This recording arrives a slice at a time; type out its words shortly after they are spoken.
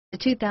The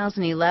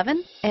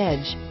 2011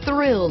 Edge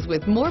thrills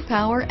with more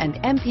power and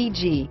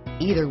MPG.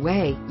 Either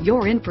way,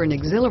 you're in for an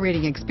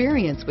exhilarating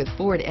experience with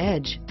Ford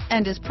Edge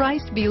and is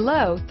priced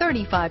below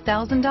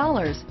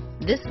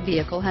 $35,000. This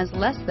vehicle has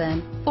less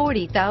than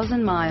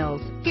 40,000 miles.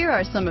 Here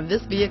are some of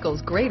this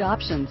vehicle's great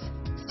options: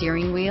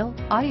 steering wheel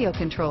audio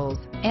controls,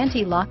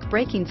 anti-lock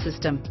braking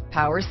system,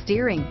 power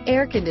steering,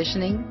 air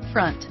conditioning,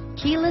 front,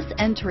 keyless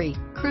entry,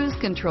 cruise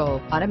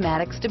control,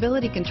 automatic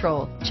stability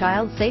control,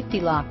 child safety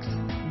locks,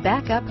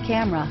 backup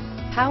camera,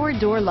 power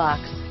door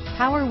locks,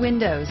 power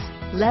windows,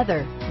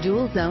 leather,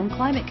 dual zone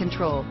climate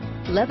control,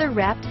 leather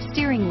wrapped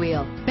steering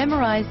wheel,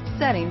 memorized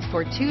settings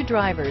for 2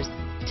 drivers,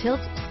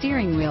 tilt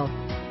steering wheel,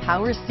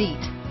 power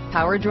seat,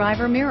 power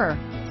driver mirror,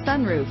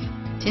 sunroof,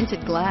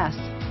 tinted glass.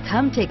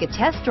 Come take a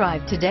test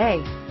drive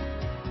today.